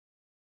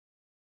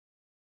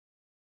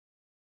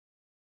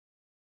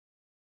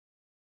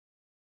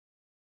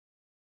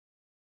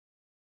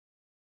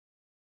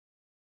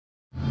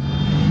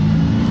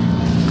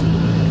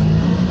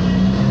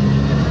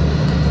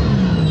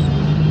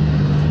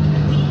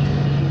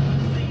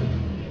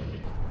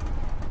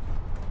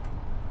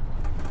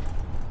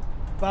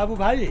बाबु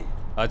भाइ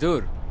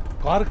हजुर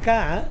घर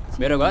कहाँ?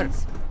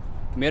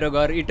 मेरो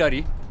घर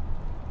इटरी।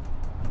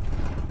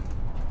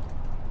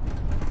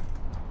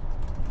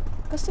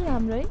 कस्तो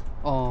राम्रो है।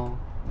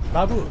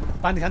 बाबु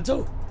पानी खान्छौ?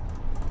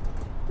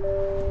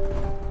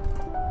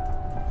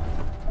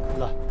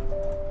 ल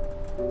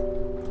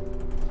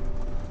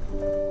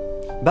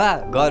बा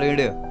घर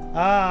हिँड्यो।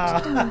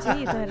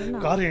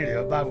 घर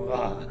हिँड्यो बाबु।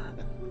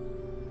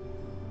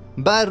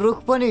 बा रुख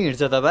पनि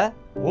हिँड्छ त बा?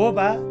 हो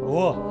बा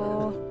हो।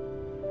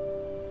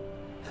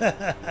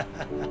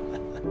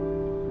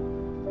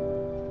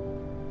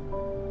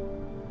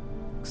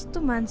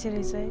 कस्तो मान्छे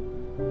रहेछ है।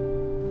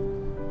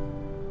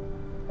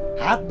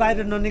 हात बाहिर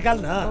ननिकाल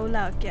न,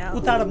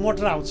 उताबाट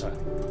मोटर आउँछ।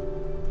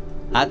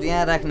 हात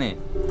यहाँ राख्ने।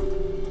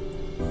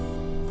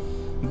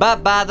 बा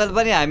बादल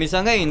पनि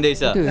हामीसँगै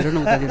हिँड्दैछ।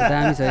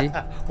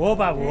 हो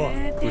बाबु हो।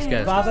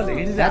 बादल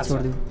हिँडिरहेछ।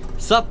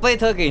 सबै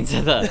थोक हिँड्छ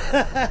त।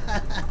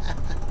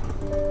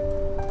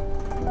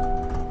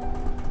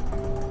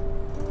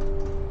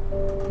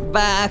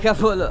 बा आँखा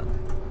पोलो।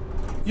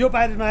 यो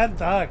बाहिर नआयो नि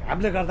त,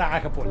 हामीले गर्दा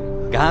आँखा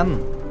पोल्यो। घाम।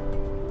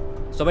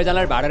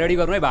 सबैजनालाई भाडा रेडी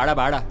गर्नु है।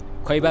 भाडा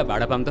खै बा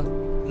भाडा पाऊँ त।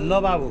 ल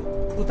बाबु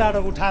उताबाट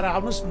उठाएर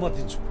आउनुहोस्, म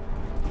दिन्छु।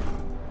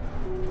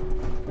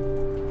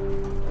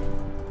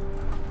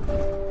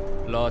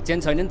 ल चेन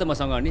छैन नि त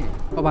मसँग अनि।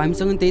 अब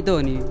हामीसँग त्यही त हो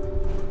नि,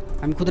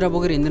 हामी खुद्रा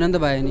बोकेर हिँड्दैन नि त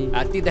भाइ नि।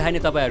 हात्ती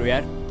देखाइने तपाईँहरू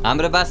यार।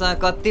 हाम्रो बासँग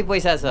कति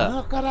पैसा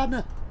छ?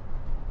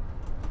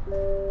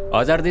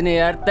 1000 दिने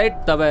यार। तैट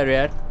तपाईँहरू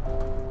यार।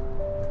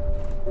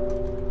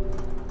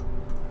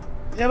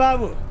 ए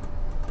बाबु।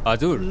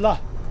 हजुर। ल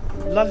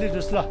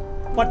लिनुहोस्, ल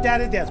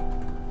पट्याएर दिएछु।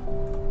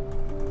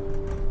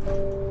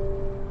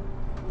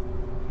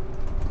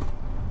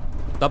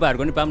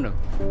 तपाईँहरूको नि पाऊँ न।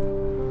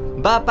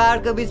 बा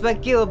पहाडको बिचमा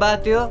के हो बा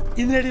त्यो?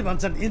 इन्द्रेडी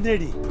भन्छन्,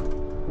 इन्द्रेडी।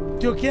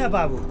 त्यो के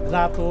बाबु?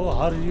 रातो,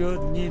 हरियो,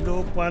 निलो,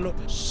 पहेँलो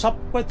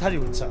सबै थरी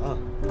हुन्छ।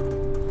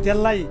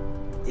 त्यसलाई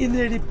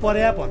इन्द्रेडी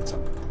पर्या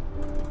भन्छन्।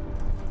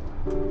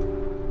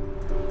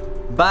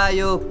 बा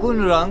यो कुन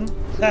रङ?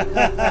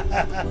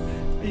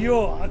 यो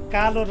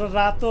कालो र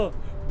रातो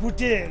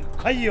बुटे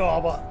खै यो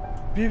अब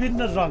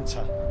विभिन्न रङ छ।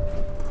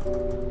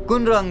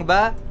 कुन रङ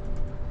बा?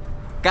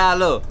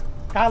 कालो।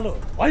 कालो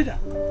होइन,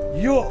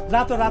 यो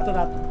रातो रातो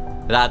रातो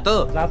रातो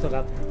रातो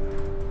रातो।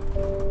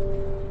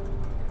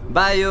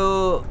 बा यो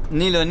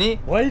निलो नि?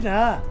 होइन,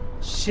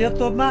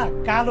 सेतोमा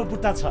कालो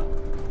बुट्टा छ।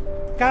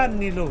 कहाँ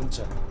निलो हुन्छ?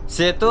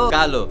 सेतो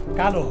कालो।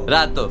 कालो हो।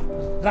 रातो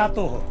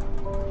रातो हो।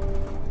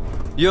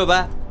 यो बा?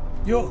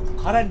 यो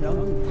खरानी रङ।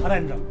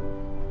 खरानी रङ।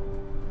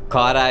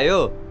 खरायो?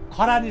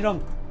 खरानी रङ।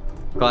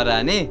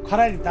 खरानी?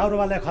 खरानी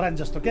दाउरोवाला खरानी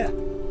जस्तो क्या।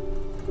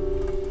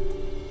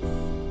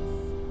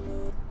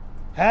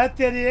 हे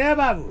तेरी ए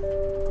बाबु,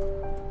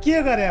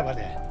 के गरे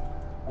भने?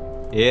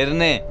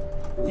 हेर्ने।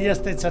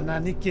 यस्तै छ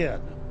नानी, के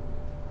गर्नु।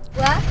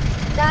 वाह,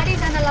 टाढी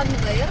जान लाग्नु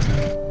भयो?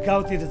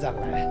 गाउँतिर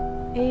जानु।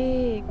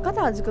 ए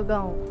कता हजुरको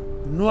गाउँ?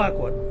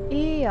 नुवाकोट।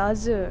 ए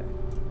हजुर।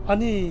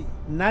 अनि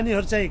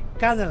नानीहरू चाहिँ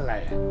कहाँ जान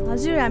लाग्यो?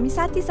 हजुर हामी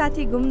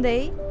साथी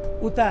घुम्दै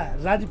उता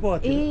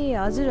रानीपोखरी। ए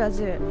हजुर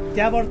हजुर।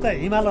 त्यहाँबाट त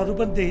हिमालहरू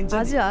पनि देखिन्छ।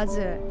 हजुर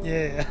हजुर।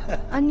 ए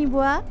अनि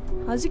बुवा,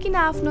 हजुर किन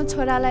आफ्नो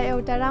छोरालाई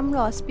एउटा राम्रो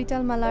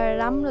हस्पिटलमा लगेर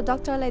राम्रो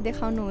डाक्टरलाई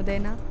देखाउनु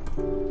हुँदैन?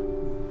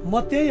 म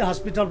त्यही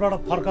हस्पिटलबाट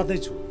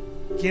फर्कदैछु।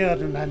 के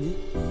गर्नु नानी,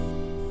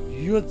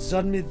 यो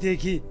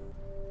जन्मेदेखि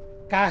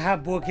काखा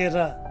बोकेर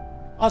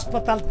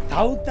अस्पताल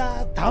धाउँदा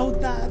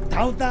धाउँदा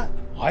धाउँदा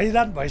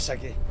हैरान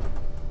भइसके।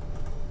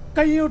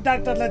 कैयौँ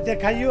डाक्टरलाई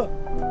देखाइयो,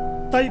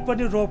 तै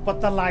पनि रोग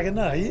पत्ता लागेन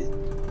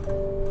है।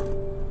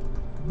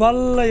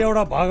 बल्ल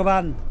एउटा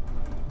भगवान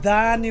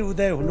दानी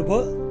उदय हुनुभयो।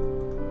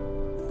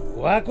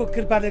 उहाँको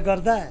कृपाले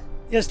गर्दा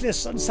यसले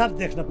संसार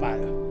देख्न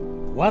पायो।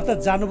 उहाँ त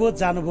जानुभयो,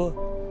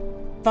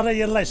 तर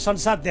यसलाई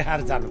संसार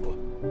देखाएर जानुभयो।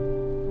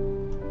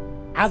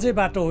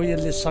 आजैबाट हो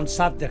यसले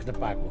संसार देख्न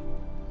पाएको।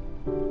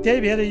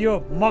 त्यही भएर यो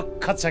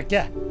मक्ख छ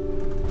क्या।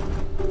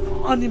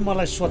 अनि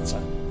मलाई सोध्छ,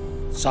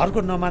 झर्को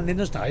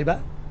नमानिदिनुहोस् न है बा।